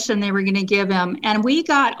portion they were going to give him. And we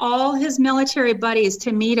got all his military buddies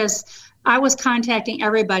to meet us. I was contacting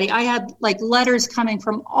everybody. I had like letters coming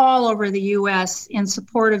from all over the U.S. in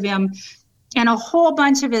support of him, and a whole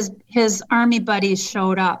bunch of his Army buddies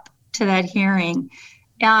showed up to that hearing,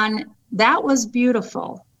 and that was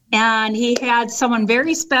beautiful. And he had someone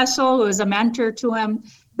very special who was a mentor to him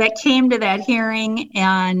that came to that hearing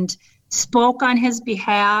and spoke on his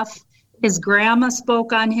behalf. His grandma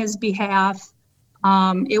spoke on his behalf.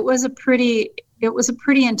 It was a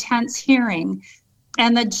pretty intense hearing.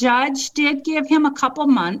 And the judge did give him a couple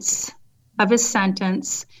months of his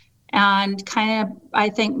sentence, and kind of, I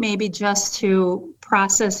think, maybe just to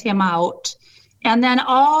process him out. And then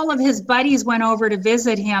all of his buddies went over to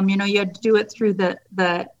visit him. You had to do it through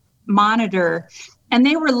the monitor. And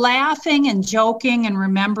they were laughing and joking and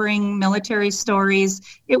remembering military stories.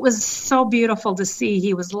 It was so beautiful to see.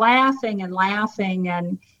 He was laughing,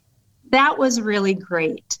 and that was really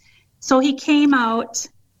great. So he came out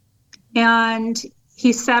and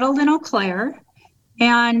he settled in Eau Claire,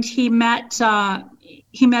 and he met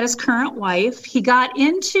his current wife. He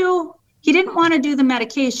didn't want to do the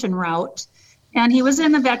medication route, and he was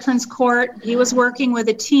in the Veterans Court. He was working with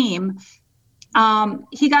a team.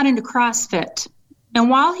 He got into CrossFit. And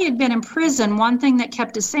while he had been in prison, one thing that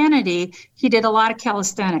kept his sanity, he did a lot of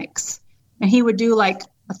calisthenics. And he would do like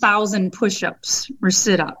 1,000 push-ups or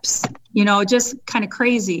sit-ups, just kind of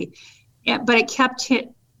crazy. But it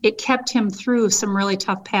kept him through some really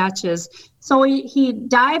tough patches. So he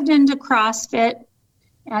dived into CrossFit,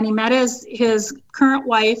 and he met his current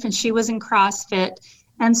wife, and she was in CrossFit.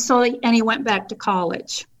 And he went back to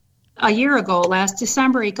college. A year ago, last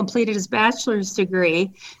December, he completed his bachelor's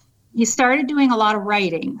degree. He started doing a lot of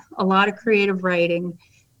writing, a lot of creative writing,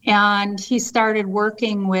 and he started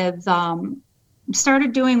doing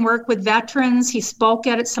work with veterans. He spoke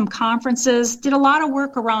at some conferences, did a lot of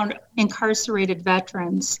work around incarcerated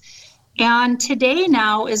veterans, and today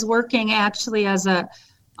now is working actually as a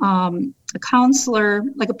counselor,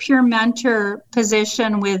 like a peer mentor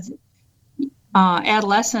position with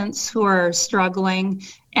adolescents who are struggling,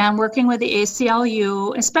 and working with the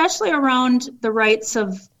ACLU, especially around the rights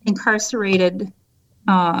of incarcerated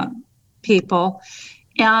people,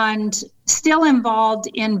 and still involved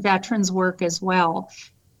in veterans work as well.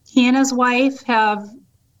 He and his wife have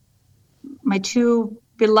my two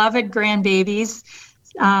beloved grandbabies.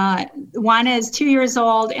 One is 2 years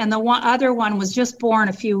old, and the other one was just born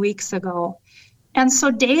a few weeks ago. And so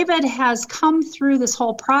David has come through this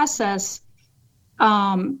whole process.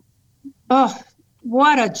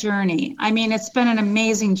 What a journey. I mean, it's been an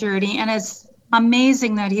amazing journey, and it's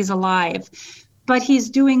amazing that he's alive, but he's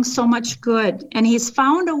doing so much good, and he's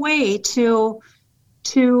found a way to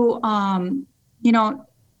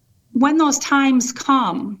when those times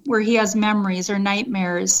come where he has memories or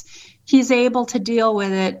nightmares, he's able to deal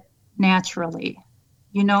with it naturally.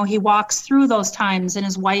 He walks through those times, and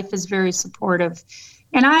his wife is very supportive,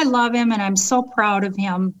 and I love him, and I'm so proud of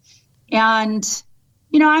him. And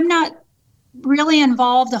I'm not really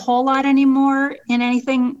involved a whole lot anymore in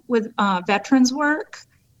anything with veterans work.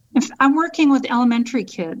 I'm working with elementary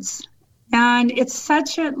kids, and it's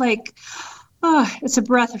such it's a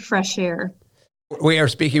breath of fresh air. We are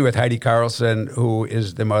speaking with Heidi Carlson, who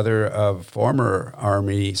is the mother of former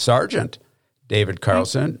Army Sergeant David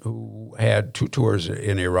Carlson, who had 2 tours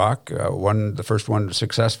in Iraq. The first one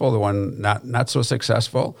successful, the one not so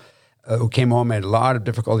successful. Who came home, had a lot of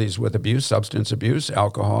difficulties with abuse, substance abuse,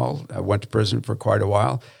 alcohol, went to prison for quite a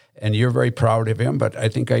while. And you're very proud of him, but I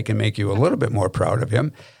think I can make you a little bit more proud of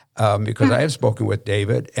him because I have spoken with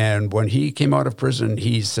David. And when he came out of prison,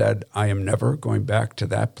 he said, I am never going back to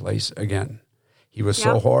that place again. He was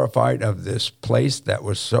so horrified of this place that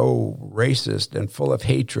was so racist and full of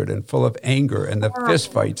hatred and full of anger, and the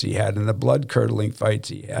fist fights he had and the blood-curdling fights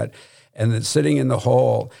he had. And then sitting in the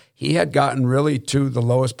hole, he had gotten really to the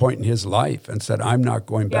lowest point in his life and said, I'm not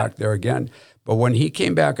going back there again. But when he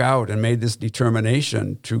came back out and made this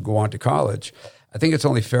determination to go on to college, I think it's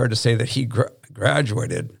only fair to say that he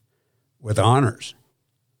graduated with honors.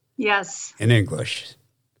 Yes. In English.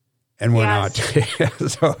 And went on.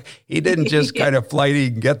 So he didn't just kind of flighty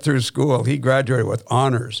get through school. He graduated with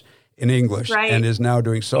honors in English and is now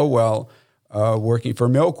doing so well. Working for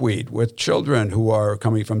Milkweed with children who are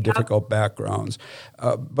coming from difficult backgrounds.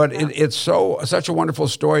 But it's such a wonderful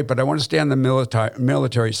story, but I want to stay on the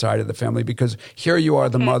military side of the family, because here you are,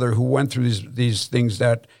 the mother who went through these things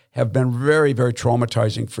that have been very, very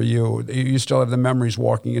traumatizing for you. You still have the memories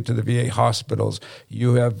walking into the VA hospitals.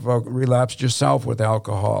 You have relapsed yourself with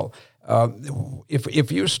alcohol.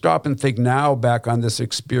 If you stop and think now back on this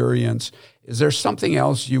experience, is there something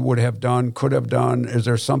else you would have done, could have done? Is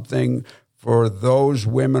there something for those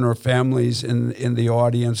women or families in the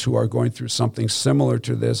audience who are going through something similar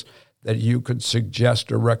to this that you could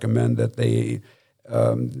suggest or recommend that they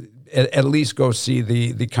at least go see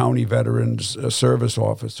the county veterans service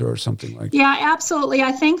officer or something like that? Yeah, absolutely.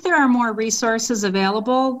 I think there are more resources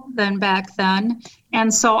available than back then.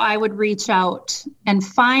 And so I would reach out and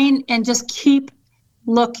find and just keep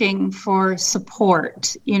looking for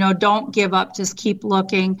support. Don't give up, just keep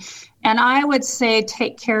looking. And I would say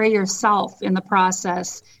take care of yourself in the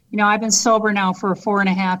process. I've been sober now for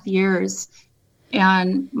 4.5 years,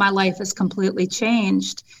 and my life has completely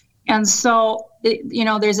changed. And so,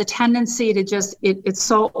 there's a tendency to just, it's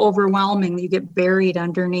so overwhelming. You get buried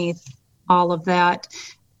underneath all of that.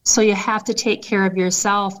 So you have to take care of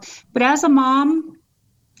yourself. But as a mom,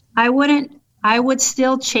 I would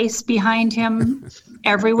still chase behind him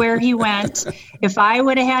everywhere he went. If I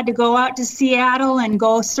would have had to go out to Seattle and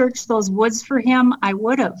go search those woods for him, I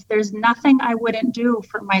would have. There's nothing I wouldn't do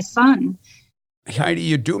for my son. Heidi,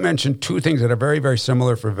 you do mention two things that are very, very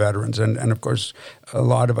similar for veterans. And of course, a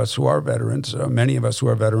lot of us who are veterans, many of us who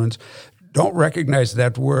are veterans, don't recognize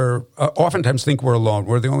that we're, oftentimes think we're alone.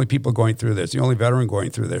 We're the only people going through this, the only veteran going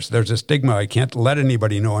through this. There's a stigma. I can't let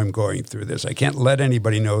anybody know I'm going through this. I can't let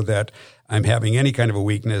anybody know that I'm having any kind of a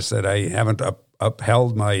weakness, that I haven't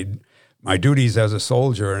upheld my duties as a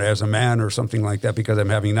soldier and as a man or something like that because I'm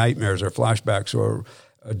having nightmares or flashbacks or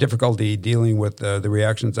difficulty dealing with the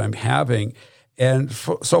reactions I'm having. And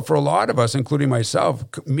so for a lot of us, including myself,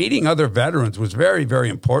 meeting other veterans was very, very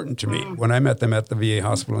important to me when I met them at the VA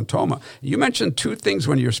hospital in Toma. You mentioned two things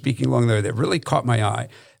when you were speaking along there that really caught my eye,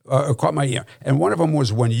 caught my ear. And one of them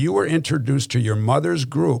was when you were introduced to your mother's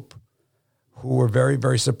group, who were very,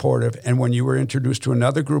 very supportive, and when you were introduced to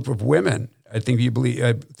another group of women. I think you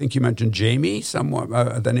mentioned Jamie,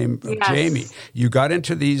 the name of Jamie. You got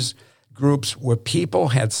into these groups where people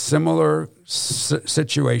had similar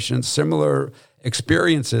situations, similar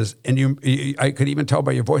experiences, and I could even tell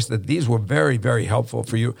by your voice that these were very, very helpful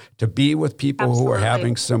for you to be with people Absolutely. Who are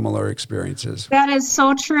having similar experiences. That is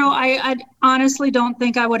so true. I honestly don't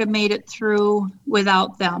think I would have made it through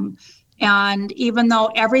without them. And even though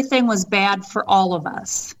everything was bad for all of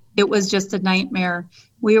us, it was just a nightmare,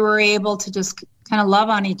 we were able to just kind of love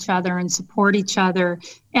on each other and support each other.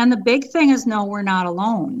 And the big thing is, no, we're not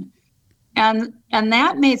alone. And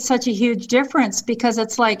that made such a huge difference, because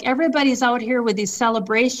it's like everybody's out here with these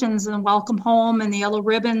celebrations and welcome home and the yellow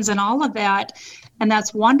ribbons and all of that. And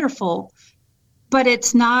that's wonderful. But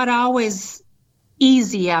it's not always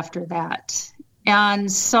easy after that. And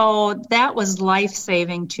so that was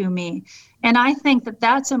life-saving to me. And I think that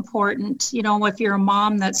that's important. If you're a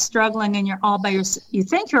mom that's struggling and you're all by yourself, you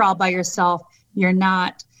think you're all by yourself, you're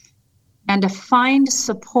not. And to find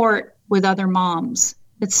support with other moms,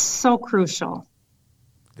 it's so crucial.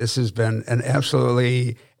 This has been an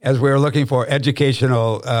absolutely, as we were looking for,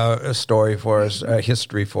 educational story for us,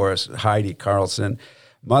 history for us. Heidi Carlson,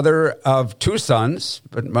 mother of two sons,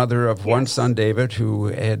 but mother of one son, David, who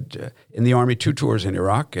had in the Army 2 tours in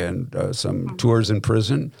Iraq and some tours in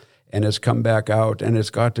prison, and has come back out. And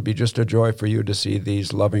it's got to be just a joy for you to see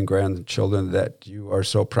these loving grandchildren that you are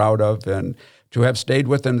so proud of, and to have stayed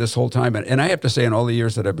with them this whole time. And I have to say, in all the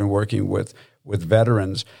years that I've been working with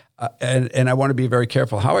veterans, and I want to be very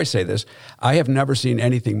careful how I say this, I have never seen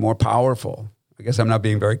anything more powerful. I guess I'm not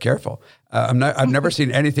being very careful. I've never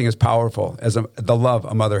seen anything as powerful as the love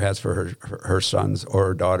a mother has for her sons or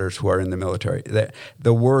her daughters who are in the military.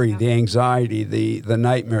 The worry, the anxiety, the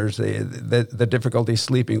nightmares, the difficulty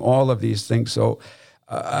sleeping, all of these things. So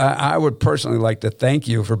I would personally like to thank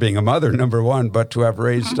you for being a mother, number one, but to have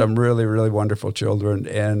raised some really, really wonderful children.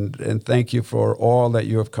 And thank you for all that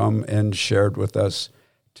you have come and shared with us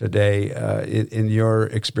today in your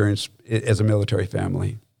experience as a military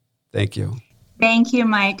family. Thank you. Thank you,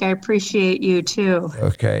 Mike. I appreciate you too.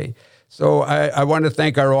 Okay. So I want to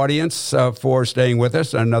thank our audience for staying with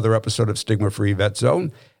us on another episode of Stigma Free Vet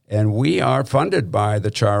Zone. And we are funded by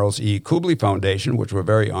the Charles E. Kubley Foundation, which we're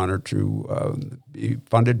very honored to be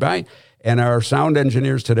funded by. And our sound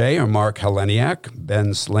engineers today are Mark Heleniak,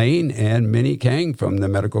 Ben Slane, and Minnie Kang from the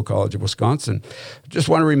Medical College of Wisconsin. Just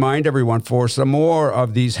want to remind everyone, for some more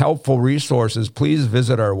of these helpful resources, please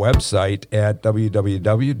visit our website at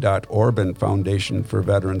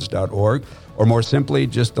www.orbanfoundationforveterans.org, or more simply,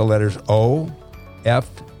 just the letters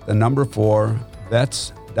OF4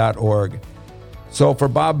 vets.org. So for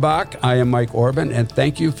Bob Bach, I am Mike Orban, and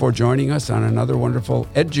thank you for joining us on another wonderful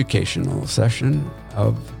educational session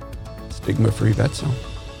of Stigma Free Vet Zone.